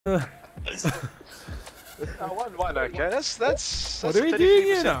One, okay. That's What are we doing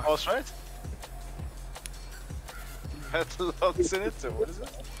here now? Boss, right? Battle of Senator, what is it?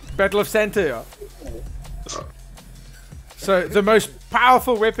 Battle of Santa, yeah. So the most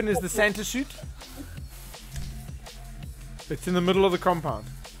powerful weapon is the Santa suit. It's in the middle of the compound.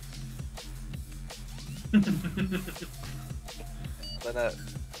 Don't know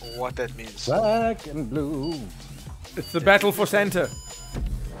what that means. Black and blue. It's the battle for Santa.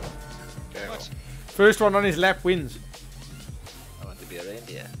 Okay, well, First one on his lap wins. I want to be a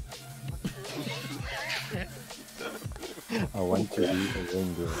reindeer. I want to be a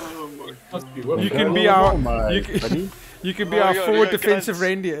reindeer. You can be our buddy. you can be Oh my our God, forward yeah, defensive guys.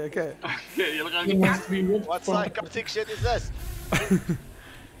 reindeer. Okay. What psychotic shit is this?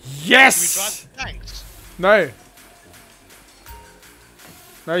 Yes. Thanks. No.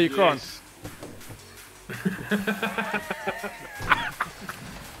 No, you can't.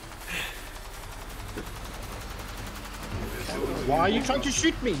 Why are you trying to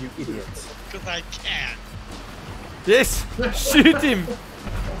shoot me, you idiot? Because I can. Yes. Shoot him.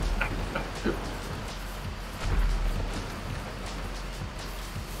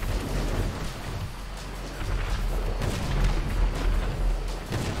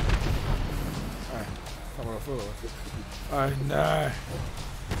 Oh no.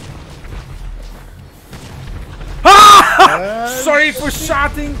 Ah! Sorry for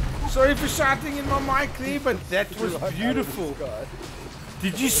shouting. Sorry for shouting in my mic there, but that was beautiful.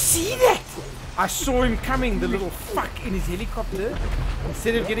 Did you see that? I saw him coming, the little fuck, in his helicopter.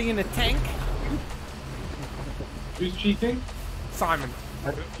 Instead of getting in a tank. Who's cheating? Simon.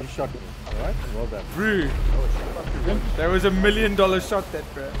 You shot me. Alright, well done. Brew. That was $1 million shot,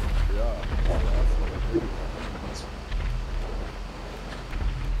 that bro.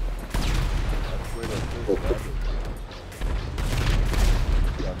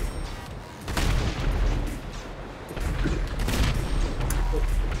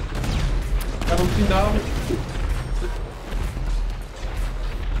 Penalty now.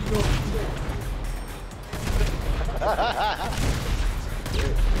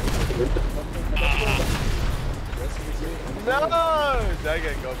 No! That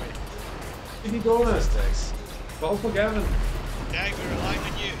got me. Give me donuts. Mistakes. Ball for Gavin. Dag, we're relying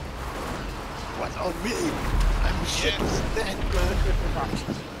on you. What on me? I'm shit. Dead,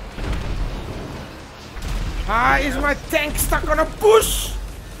 Ah, is my tank stuck on a bush?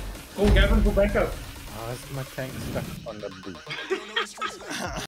 Oh, Gavin, go back up. Ah, is my tank stuck on the booth?